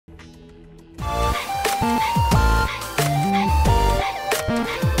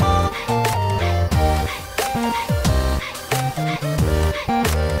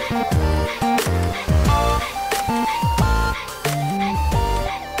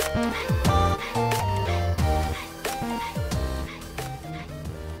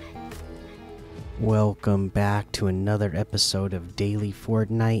Welcome back to another episode of Daily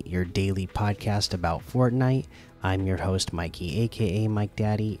Fortnite, your daily podcast about Fortnite. I'm your host, Mikey, aka Mike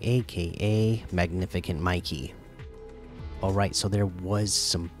Daddy, aka Magnificent Mikey. Alright, so there was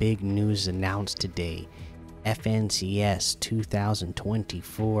some big news announced today. FNCS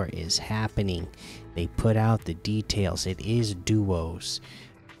 2024 is happening. They put out the details. It is duos.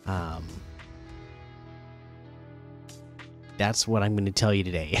 That's what I'm going to tell you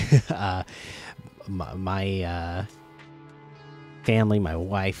today. My family, my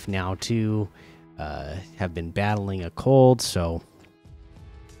wife now too, have been battling a cold, so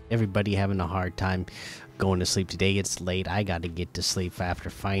everybody having a hard time going to sleep today. It's late. I got to get to sleep after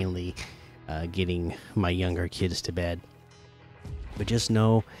finally getting my younger kids to bed. But just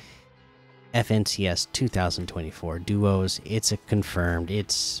know FNCS 2024 duos, it's confirmed.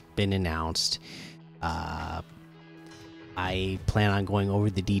 It's been announced. I plan on going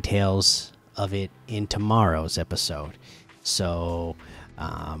over the details of it in tomorrow's episode, so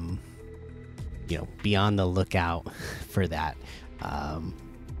be on the lookout for that.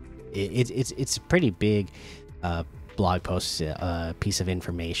 It's a pretty big blog post, piece of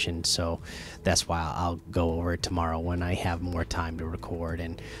information, so that's why I'll go over it tomorrow when I have more time to record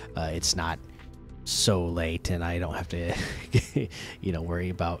and it's not so late and I don't have to worry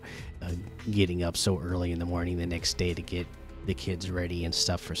about getting up so early in the morning the next day to get the kids ready and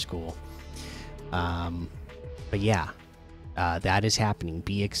stuff for school. But yeah, that is happening.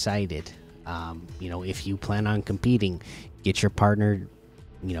 Be excited. If you plan on competing, get your partner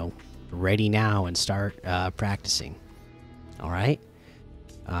ready now and start practicing. All right.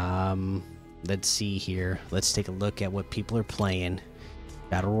 Let's see here. Let's take a look at what people are playing.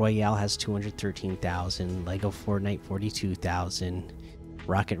 Battle Royale has 213,000, Lego Fortnite 42,000,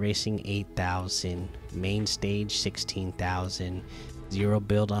 Rocket Racing 8,000, Main Stage 16,000, Zero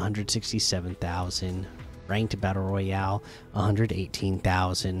Build 167,000, Ranked Battle Royale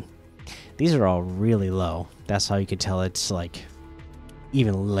 118,000. These are all really low. That's how you can tell it's like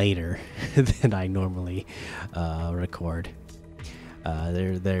even later than I normally record.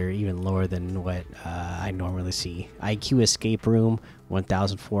 They're even lower than what I normally see. IQ Escape Room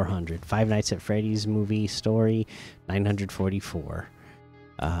 1,400. Five Nights at Freddy's Movie Story 944.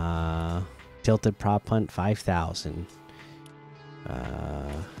 Tilted Prop Hunt 5,000.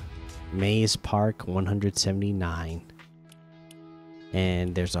 Maze Park 179.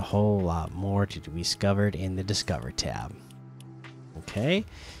 And there's a whole lot more to be discovered in the Discover tab. Okay,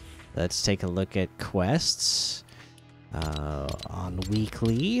 let's take a look at quests. On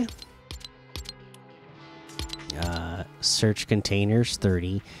weekly, search containers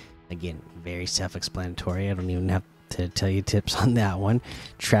 30. Again, very self-explanatory. I don't even have to tell you tips on that one.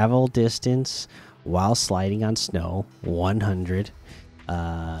 Travel distance while sliding on snow 100.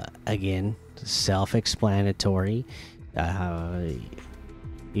 Again, self-explanatory.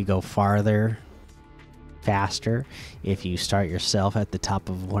 You go farther faster if you start yourself at the top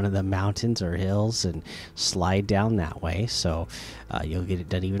of one of the mountains or hills and slide down that way, so you'll get it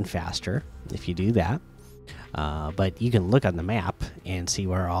done even faster if you do that. But you can look on the map and see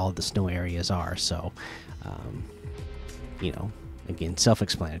where all the snow areas are, so again,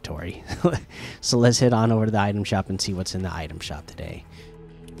 self-explanatory. So let's head on over to the item shop and see what's in the item shop today.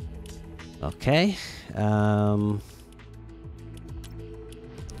 Okay.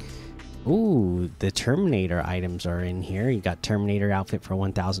 Ooh, the Terminator items are in here. You got Terminator outfit for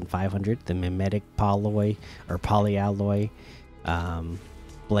 1,500, the Mimetic polyalloy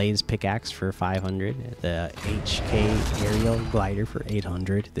Blaze pickaxe for 500, the HK aerial glider for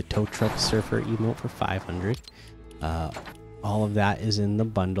 800, the tow truck surfer emote for 500. All of that is in the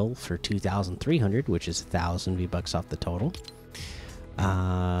bundle for 2,300, which is 1,000 V-bucks off the total.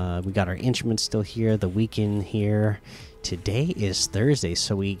 We got our instruments still here, the weekend here. Today is Thursday,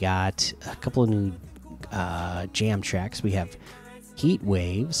 so we got a couple of new jam tracks. We have Heat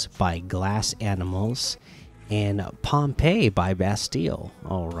Waves by Glass Animals and Pompeii by Bastille.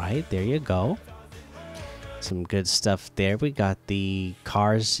 All right, there you go. Some good stuff there. We got the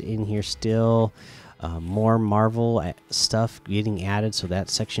cars in here still. More Marvel stuff getting added, so that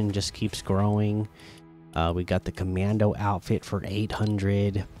section just keeps growing. We got the Commando outfit for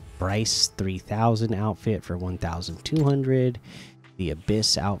 800. Bryce 3000 outfit for 1,200, the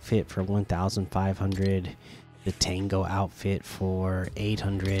Abyss outfit for 1,500, the Tango outfit for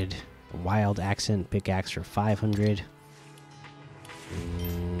 800, Wild Accent pickaxe for 500.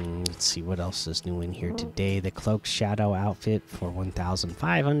 Let's see what else is new in here today. The Cloak Shadow outfit for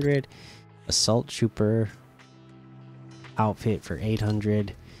 1,500, Assault Trooper outfit for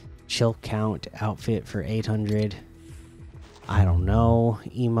 800, Chill Count outfit for 800. I don't know.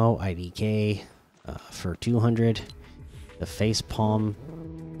 Emo IDK for 200. The face palm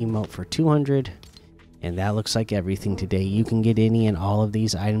emote for 200. And that looks like everything today. You can get any and all of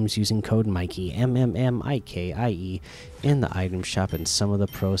these items using code Mikey, MMMIKIE, in the item shop, and some of the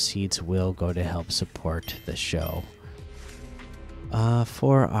proceeds will go to help support the show.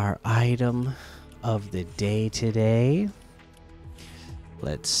 For our item of the day today,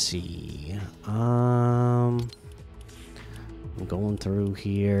 let's see. I'm going through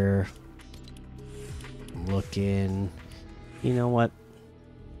here. I'm looking. You know what?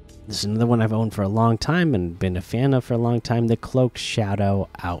 This is another one I've owned for a long time and been a fan of for a long time. The Cloaked Shadow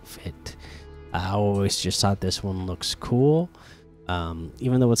outfit. I always just thought this one looks cool.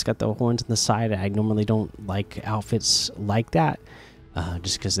 Even though it's got the horns on the side, I normally don't like outfits like that.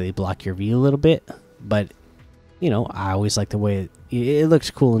 Just because they block your view a little bit. But, you know, I always like the way it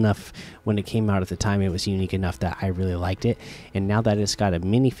looks cool enough when it came out at the time. It was unique enough that I really liked it. And now that it's got a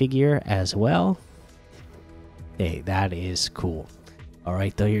minifigure as well, hey, that is cool. All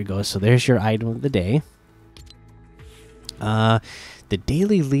right, there you go. So there's your item of the day. The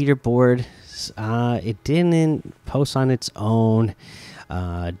daily leaderboard, it didn't post on its own.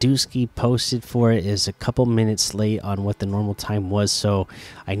 Dusky posted for it is a couple minutes late on what the normal time was. So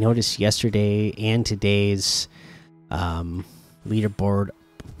I noticed yesterday and today's leaderboard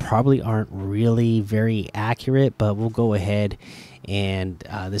probably aren't really very accurate, but we'll go ahead and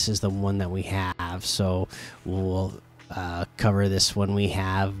this is the one that we have. So we'll cover this one. We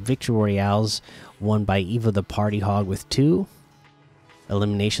have Victory Royales won by Eva the Party Hog with 2.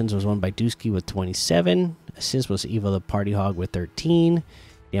 Eliminations was won by Dusky with 27. Assist was Eva the Party Hog with 13.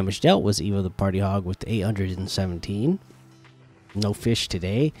 Damage dealt was Eva the Party Hog with 817. No fish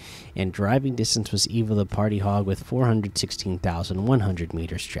today. And driving distance was Eva the Party Hog with 416,100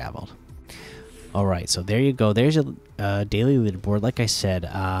 meters traveled. All right, so there you go. There's a daily leaderboard. Like I said,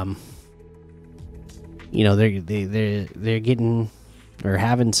 you know, they're getting or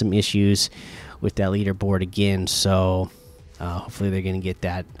having some issues with that leaderboard again. So hopefully they're going to get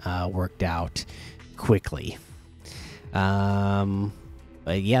that worked out quickly.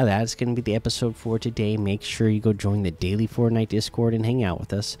 But yeah, that's going to be the episode for today. Make sure you go join the daily Fortnite Discord and hang out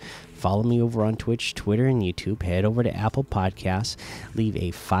with us. Follow me over on Twitch, Twitter, and YouTube. Head over to Apple Podcasts. Leave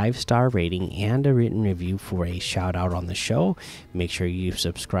a 5-star rating and a written review for a shout out on the show. Make sure you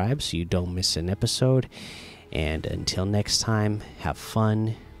subscribe so you don't miss an episode. And until next time, have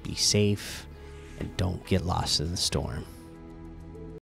fun, be safe, and don't get lost in the storm.